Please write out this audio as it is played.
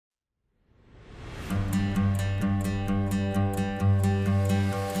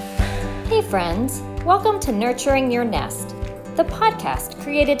friends. Welcome to Nurturing Your Nest, the podcast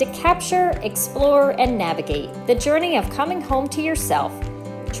created to capture, explore, and navigate the journey of coming home to yourself,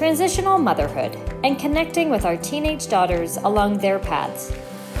 transitional motherhood, and connecting with our teenage daughters along their paths.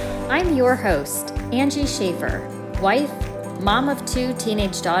 I'm your host, Angie Schaefer, wife, mom of 2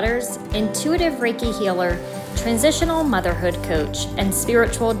 teenage daughters, intuitive Reiki healer, transitional motherhood coach, and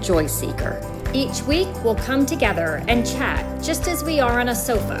spiritual joy seeker. Each week, we'll come together and chat just as we are on a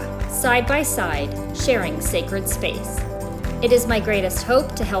sofa, side by side, sharing sacred space. It is my greatest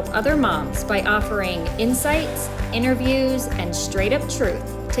hope to help other moms by offering insights, interviews, and straight-up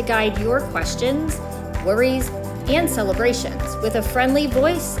truth to guide your questions, worries, and celebrations with a friendly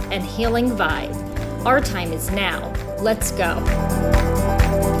voice and healing vibe. Our time is now. Let's go.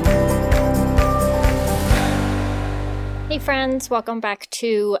 Hey friends, welcome back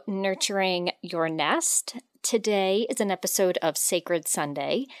to Nurturing Your Nest. Today is an episode of Sacred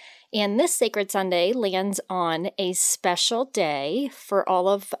Sunday, and this Sacred Sunday lands on a special day for all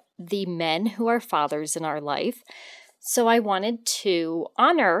of the men who are fathers in our life. So I wanted to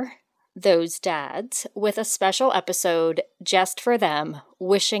honor those dads with a special episode just for them,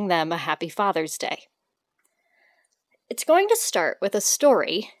 wishing them a happy Father's Day. It's going to start with a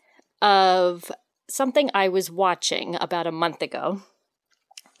story of something I was watching about a month ago,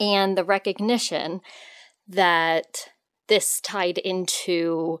 and the recognition that this tied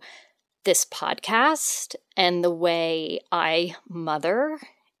into this podcast and the way I mother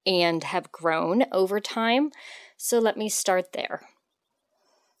and have grown over time. So let me start there.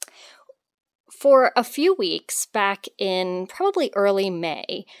 For a few weeks back in probably early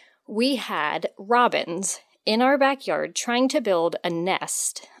May, we had robins in our backyard trying to build a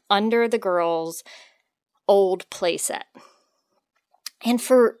nest under the girls' old playset. And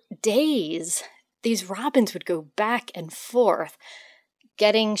for days, these robins would go back and forth,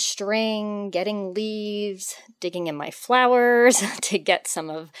 getting string, getting leaves, digging in my flowers to get some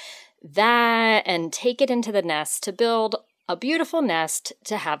of that and take it into the nest to build a beautiful nest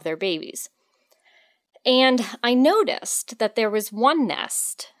to have their babies. And I noticed that there was one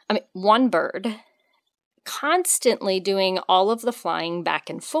bird constantly doing all of the flying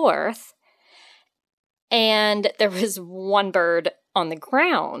back and forth, and there was one bird on the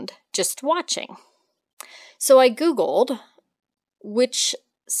ground just watching. So I Googled which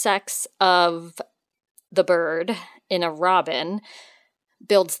sex of the bird in a robin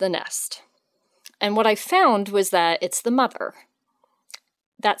builds the nest. And what I found was that it's the mother.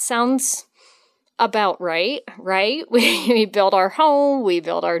 That sounds about right? We build our home, we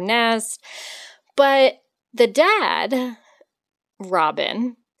build our nest, but the dad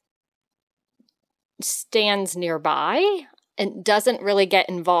robin stands nearby and doesn't really get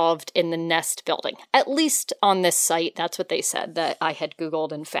involved in the nest building. At least on this site, that's what they said that I had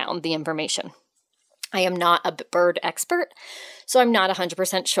Googled and found the information. I am not a bird expert, so I'm not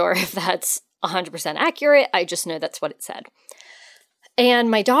 100% sure if that's 100% accurate. I just know that's what it said. And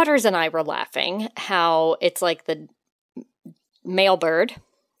my daughters and I were laughing how it's like the male bird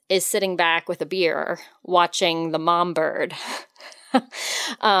is sitting back with a beer watching the mom bird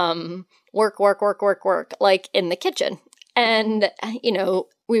work, like in the kitchen. And,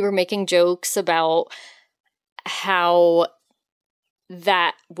 we were making jokes about how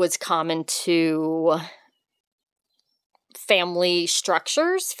that was common to family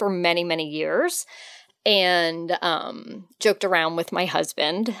structures for many, many years. And joked around with my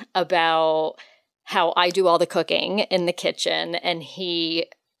husband about how I do all the cooking in the kitchen and he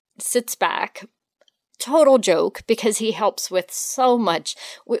sits back. Total joke, because he helps with so much.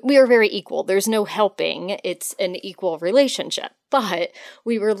 We are very equal. There's no helping. It's an equal relationship. But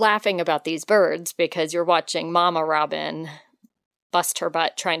we were laughing about these birds because you're watching Mama Robin bust her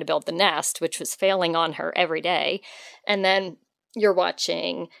butt trying to build the nest, which was failing on her every day. And then you're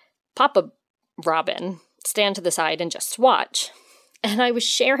watching Papa Robin stand to the side and just watch. And I was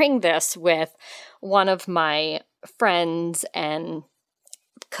sharing this with one of my friends and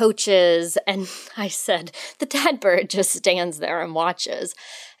coaches, and I said, the dad bird just stands there and watches.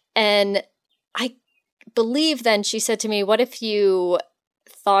 And I believe then she said to me, what if you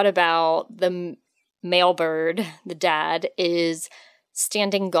thought about the male bird, the dad, is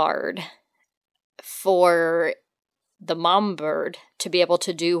standing guard for the mom bird to be able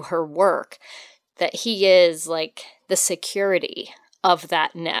to do her work, that he is like the security of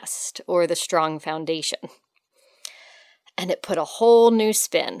that nest or the strong foundation. And it put a whole new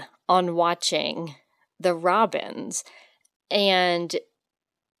spin on watching the robins. And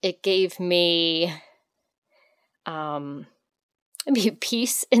it gave me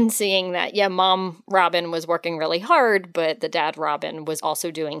peace in seeing that, yeah, mom Robin was working really hard, but the dad Robin was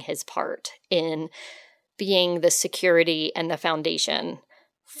also doing his part in being the security and the foundation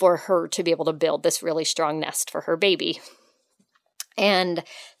for her to be able to build this really strong nest for her baby. And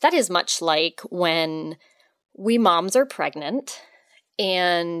that is much like when we moms are pregnant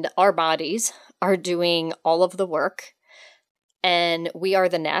and our bodies are doing all of the work and we are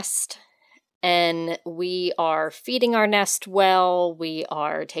the nest and we are feeding our nest well, we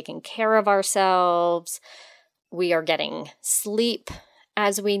are taking care of ourselves, we are getting sleep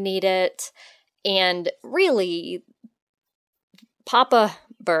as we need it, and really Papa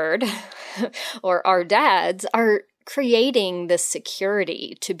Bird or our dads are creating the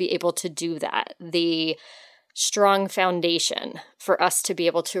security to be able to do that, the strong foundation for us to be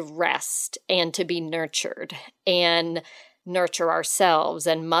able to rest and to be nurtured and nurture ourselves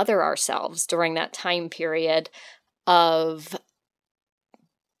and mother ourselves during that time period of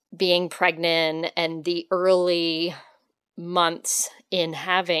being pregnant and the early months in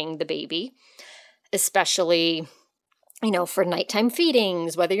having the baby, especially, for nighttime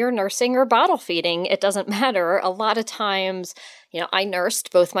feedings, whether you're nursing or bottle feeding, it doesn't matter. A lot of times, I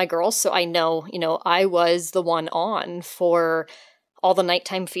nursed both my girls, so I know, I was the one on for all the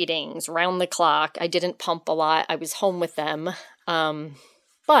nighttime feedings, round the clock. I didn't pump a lot. I was home with them.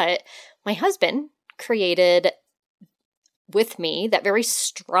 But my husband created with me that very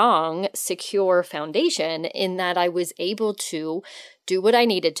strong, secure foundation in that I was able to do what I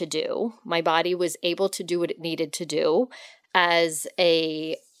needed to do. My body was able to do what it needed to do as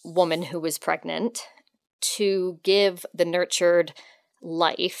a woman who was pregnant to give the nurtured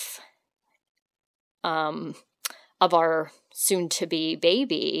life of our soon-to-be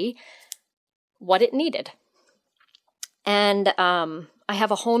baby what it needed. And I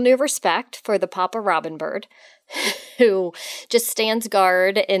have a whole new respect for the Papa Robin bird who just stands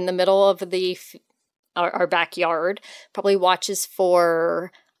guard in the middle of our backyard, probably watches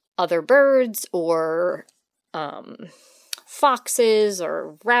for other birds or foxes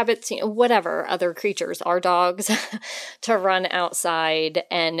or rabbits, whatever other creatures, our dogs, to run outside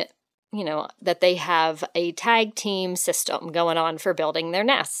and, that they have a tag team system going on for building their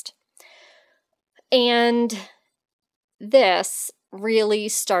nest. And this really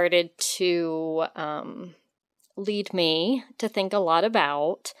started to lead me to think a lot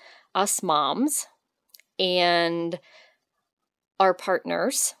about us moms and our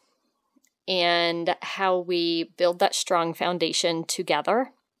partners and how we build that strong foundation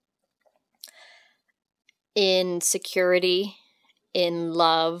together in security, in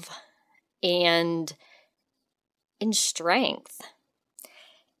love, and in strength.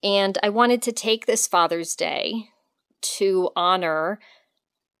 And I wanted to take this Father's Day to honor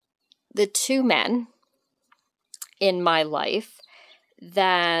the two men in my life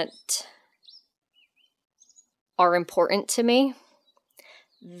that are important to me,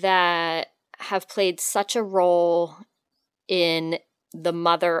 that have played such a role in the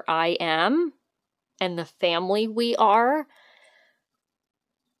mother I am and the family we are.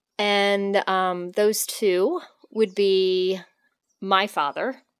 And those two would be my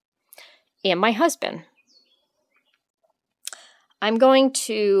father and my husband. I'm going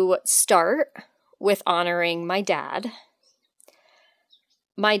to start with honoring my dad.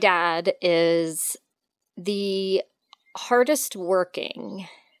 My dad is the hardest working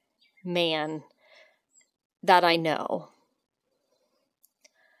man that I know.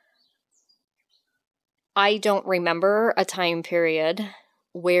 I don't remember a time period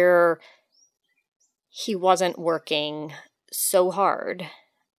where he wasn't working so hard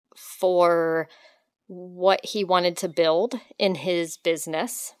for what he wanted to build in his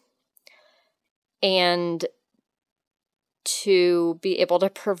business and to be able to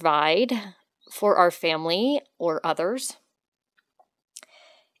provide for our family or others.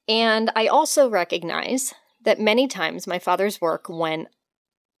 And I also recognize that many times my father's work went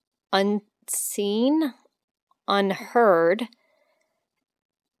unseen, unheard,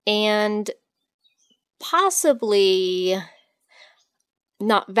 and possibly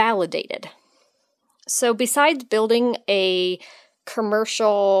not validated. So besides building a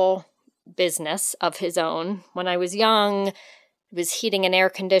commercial business of his own, when I was young, it was heating and air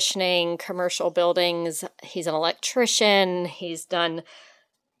conditioning, commercial buildings. He's an electrician. He's done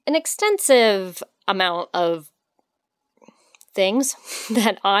an extensive amount of things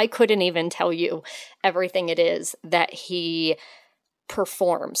that I couldn't even tell you everything it is that he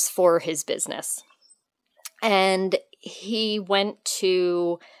performs for his business. And he went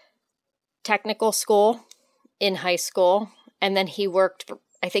to technical school in high school, and then he worked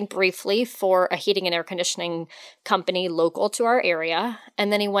I think briefly, for a heating and air conditioning company local to our area.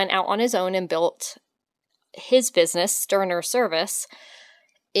 And then he went out on his own and built his business, Sterner Service,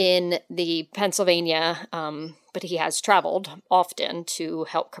 in the Pennsylvania, but he has traveled often to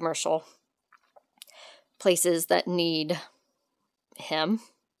help commercial places that need him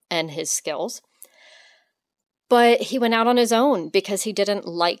and his skills. But he went out on his own because he didn't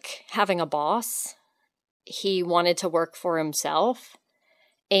like having a boss. He wanted to work for himself.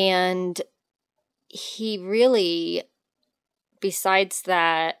 And he really, besides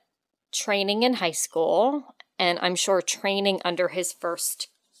that, training in high school, and I'm sure training under his first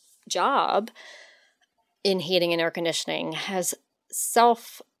job in heating and air conditioning, has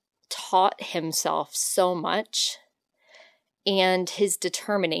self-taught himself so much. And his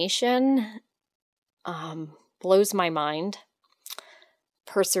determination blows my mind.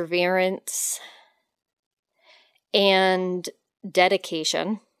 Perseverance and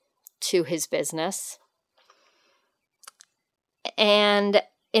dedication to his business. And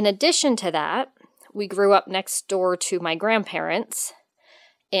in addition to that, we grew up next door to my grandparents,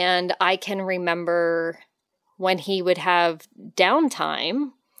 and I can remember when he would have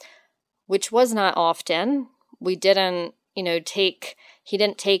downtime, which was not often. We didn't, he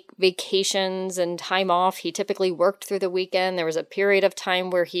didn't take vacations and time off. He typically worked through the weekend. There was a period of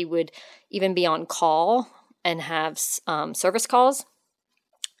time where he would even be on call and have service calls.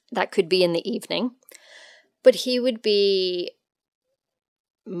 That could be in the evening. But he would be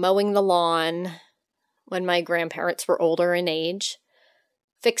mowing the lawn when my grandparents were older in age,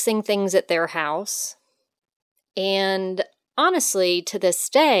 fixing things at their house. And honestly, to this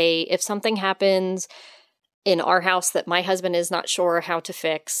day, if something happens in our house that my husband is not sure how to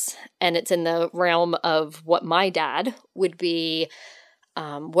fix, and it's in the realm of what my dad would be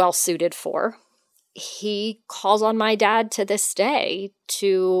well suited for, he calls on my dad to this day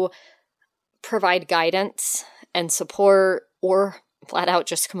to provide guidance and support, or flat out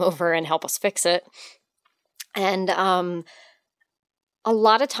just come over and help us fix it. And a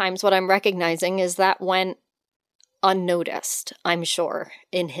lot of times what I'm recognizing is that went unnoticed, I'm sure,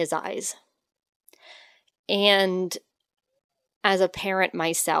 in his eyes. And as a parent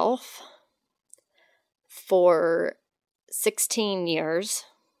myself, for 16 years,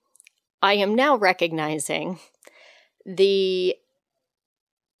 I am now recognizing the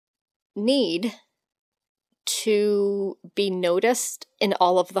need to be noticed in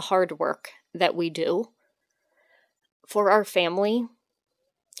all of the hard work that we do for our family.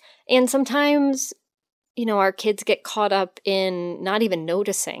 And sometimes, our kids get caught up in not even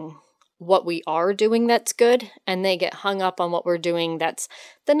noticing what we are doing that's good, and they get hung up on what we're doing that's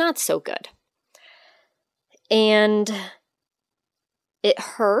the not so good. And it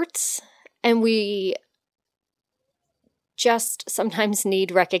hurts, and we just sometimes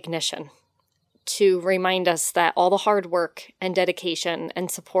need recognition to remind us that all the hard work and dedication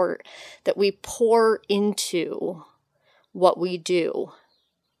and support that we pour into what we do,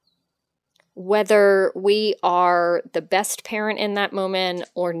 whether we are the best parent in that moment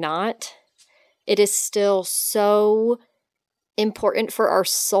or not, it is still so important for our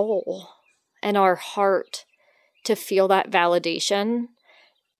soul and our heart to feel that validation.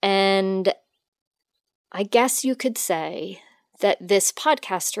 And I guess you could say that this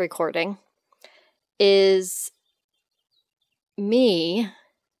podcast recording is me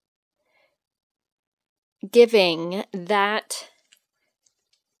giving that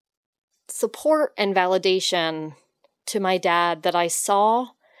support and validation to my dad that I saw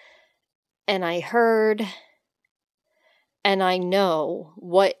and I heard, and I know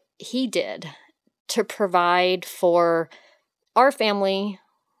what he did to provide for our family,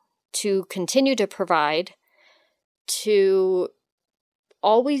 to continue to provide, to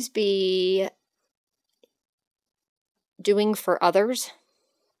always be doing for others.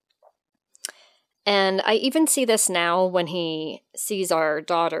 And I even see this now when he sees our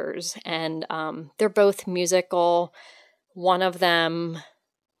daughters, and they're both musical. One of them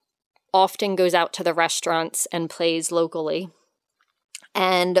often goes out to the restaurants and plays locally.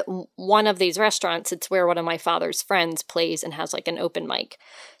 And one of these restaurants, it's where one of my father's friends plays and has like an open mic.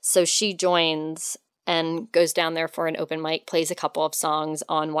 So she joins and goes down there for an open mic, plays a couple of songs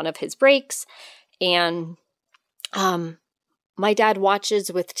on one of his breaks. And my dad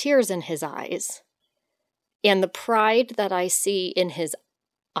watches with tears in his eyes. And the pride that I see in his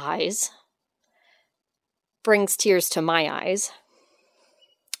eyes brings tears to my eyes.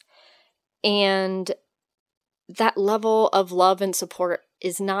 And that level of love and support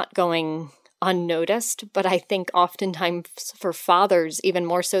is not going unnoticed, but I think oftentimes for fathers, even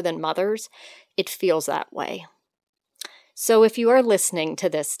more so than mothers, it feels that way. So if you are listening to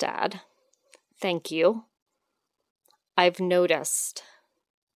this, Dad, thank you. I've noticed,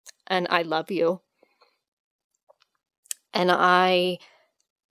 and I love you. And I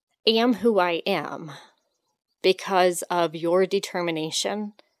am who I am because of your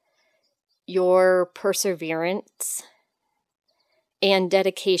determination, your perseverance, and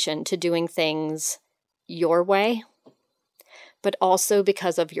dedication to doing things your way, but also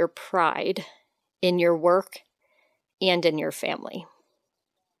because of your pride in your work and in your family.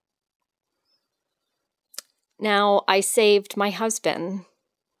 Now, I saved my husband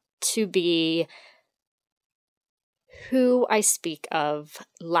to be who I speak of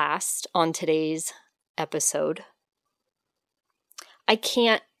last on today's episode. I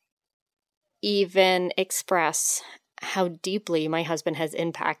can't even express how deeply my husband has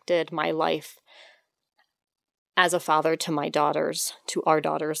impacted my life as a father to my daughters, to our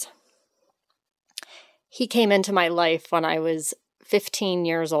daughters. He came into my life when I was 15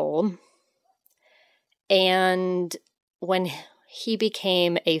 years old, and when he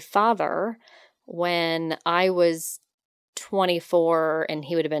became a father when I was 24 and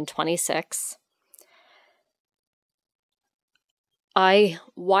he would have been 26, I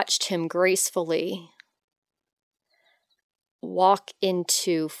watched him gracefully walk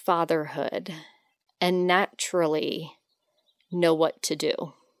into fatherhood and naturally know what to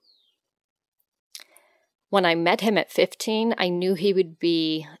do. When I met him at 15, I knew he would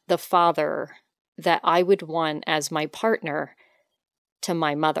be the father that I would want as my partner to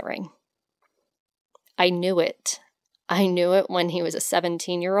my mothering. I knew it. I knew it when he was a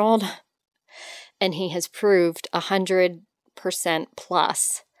 17-year-old, and he has proved 100%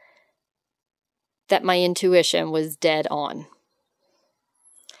 plus that my intuition was dead on.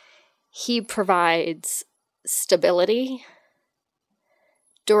 He provides stability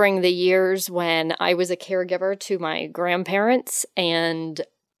during the years when I was a caregiver to my grandparents, and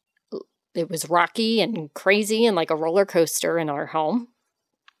it was rocky and crazy and like a roller coaster in our home.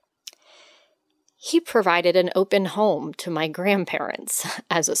 He provided an open home to my grandparents,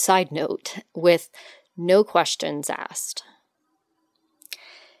 as a side note, with no questions asked.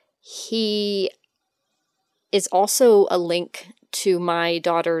 He is also a link to my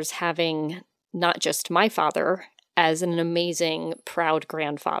daughters having not just my father as an amazing, proud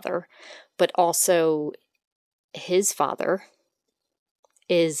grandfather, but also his father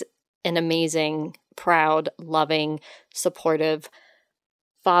is an amazing, proud, loving, supportive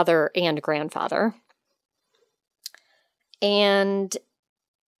father and grandfather. And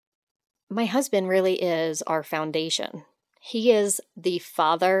my husband really is our foundation. He is the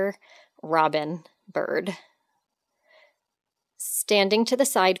father robin bird, standing to the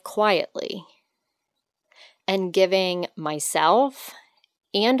side quietly and giving myself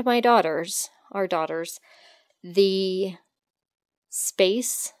and my daughters, our daughters, the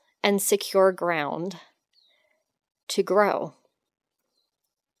space and secure ground to grow.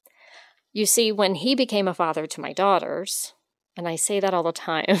 You see, when he became a father to my daughters, and I say that all the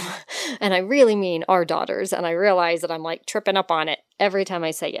time, and I really mean our daughters, and I realize that I'm like tripping up on it every time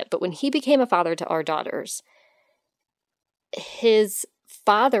I say it, but when he became a father to our daughters, his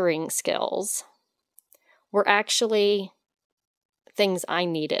fathering skills were actually things I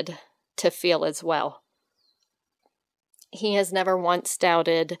needed to feel as well. He has never once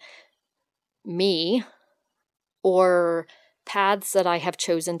doubted me or paths that I have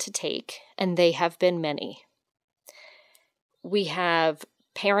chosen to take, and they have been many. We have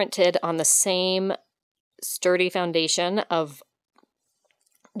parented on the same sturdy foundation of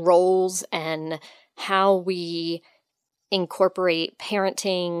roles and how we incorporate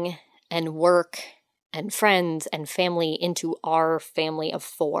parenting and work and friends and family into our family of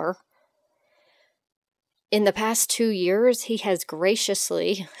 4. In the past 2 years, he has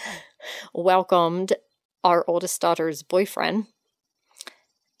graciously welcomed our oldest daughter's boyfriend,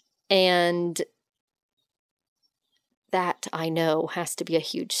 and that, I know, has to be a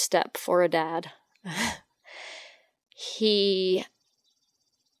huge step for a dad. He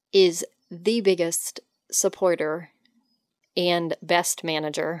is the biggest supporter and best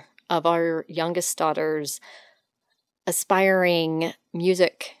manager of our youngest daughter's aspiring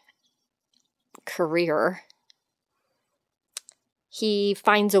music career. He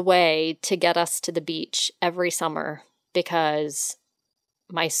finds a way to get us to the beach every summer because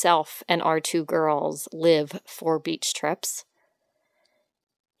myself and our 2 girls live for beach trips.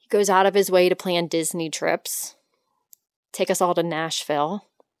 He goes out of his way to plan Disney trips, take us all to Nashville.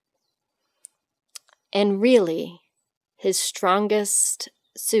 And really, his strongest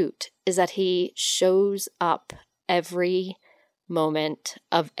suit is that he shows up every moment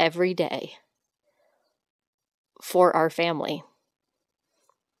of every day for our family.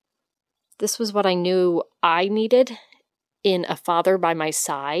 This was what I knew I needed in a father by my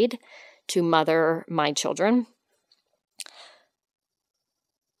side to mother my children.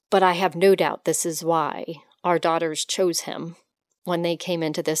 But I have no doubt this is why our daughters chose him when they came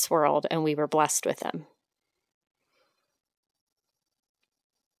into this world and we were blessed with them.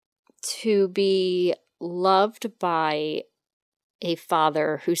 To be loved by a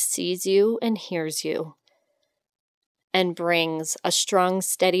father who sees you and hears you and brings a strong,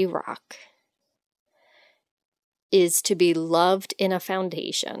 steady rock is to be loved in a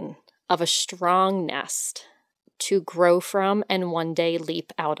foundation of a strong nest to grow from and one day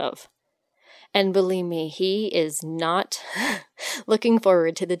leap out of. And believe me, he is not looking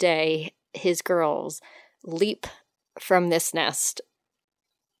forward to the day his girls leap from this nest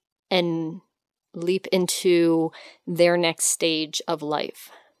and leap into their next stage of life.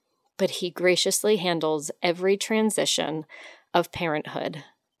 But he graciously handles every transition of parenthood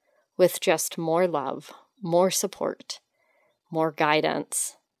with just more love, more support, more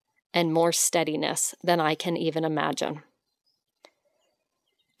guidance, and more steadiness than I can even imagine.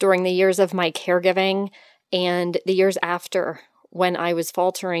 During the years of my caregiving and the years after, when I was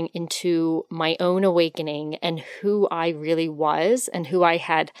faltering into my own awakening and who I really was and who I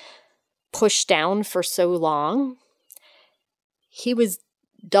had pushed down for so long, he was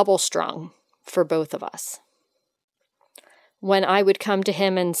double strong for both of us. When I would come to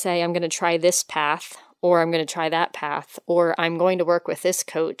him and say, I'm going to try this path, or I'm going to try that path, or I'm going to work with this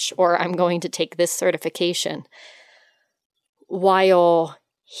coach, or I'm going to take this certification, while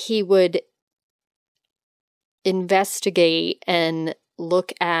he would investigate and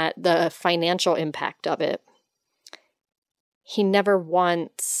look at the financial impact of it, he never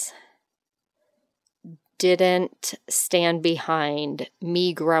once didn't stand behind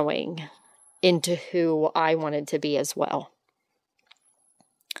me growing into who I wanted to be as well.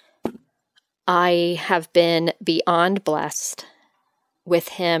 I have been beyond blessed with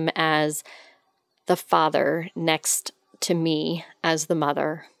him as the father next to me as the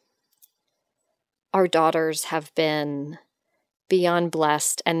mother. Our daughters have been beyond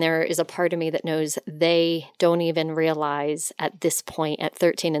blessed, and there is a part of me that knows they don't even realize at this point, at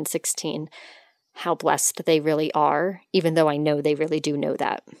 13 and 16, how blessed they really are, even though I know they really do know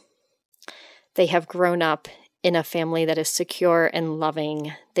that. They have grown up in a family that is secure and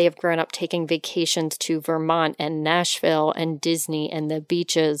loving. They have grown up taking vacations to Vermont and Nashville and Disney and the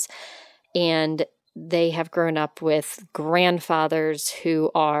beaches. And they have grown up with grandfathers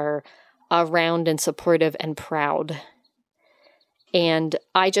who are around and supportive and proud. And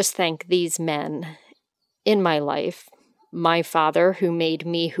I just thank these men in my life, my father who made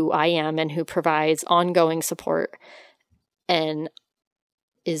me who I am and who provides ongoing support and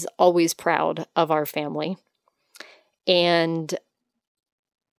is always proud of our family. And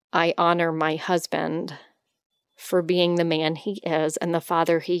I honor my husband for being the man he is and the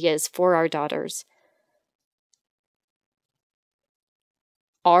father he is for our daughters.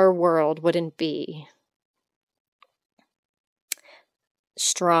 Our world wouldn't be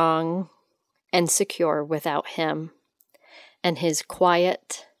strong and secure without him and his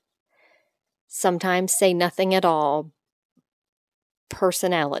quiet, sometimes say nothing at all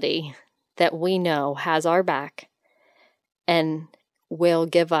personality that we know has our back and will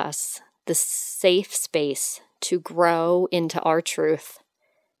give us the safe space to grow into our truth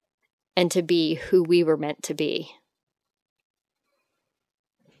and to be who we were meant to be.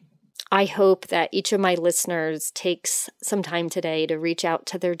 I hope that each of my listeners takes some time today to reach out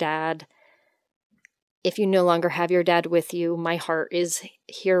to their dad. If you no longer have your dad with you, my heart is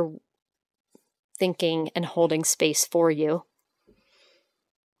here thinking and holding space for you.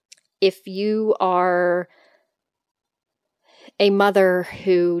 If you are a mother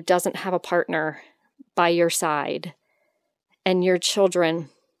who doesn't have a partner by your side and your children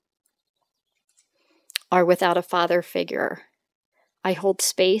are without a father figure, I hold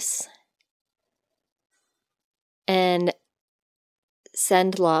space and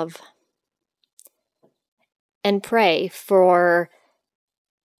send love and pray for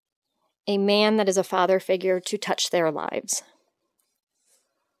a man that is a father figure to touch their lives.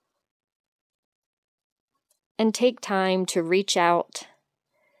 And take time to reach out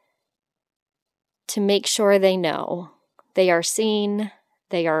to make sure they know they are seen,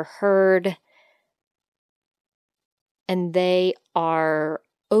 they are heard, and they are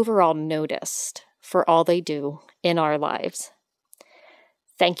overall noticed for all they do in our lives.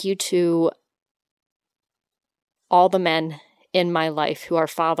 Thank you to all the men in my life who are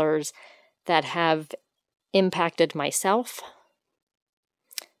fathers that have impacted myself.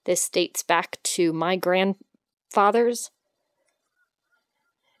 This dates back to my grandfather fathers,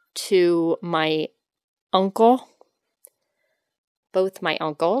 to my uncle, both my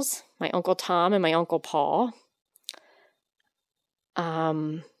uncles, my Uncle Tom and my Uncle Paul,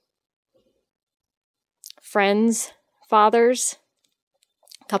 friends, fathers,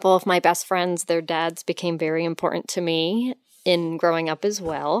 a couple of my best friends, their dads became very important to me in growing up as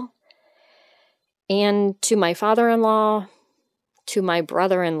well, and to my father-in-law, to my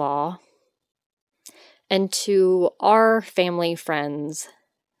brother-in-law, and to our family friends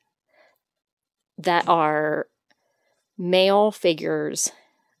that are male figures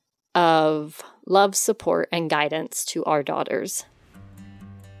of love, support, and guidance to our daughters.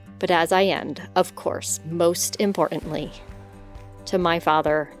 But as I end, of course, most importantly, to my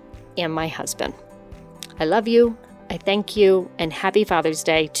father and my husband. I love you, I thank you, and happy Father's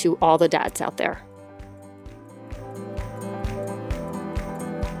Day to all the dads out there.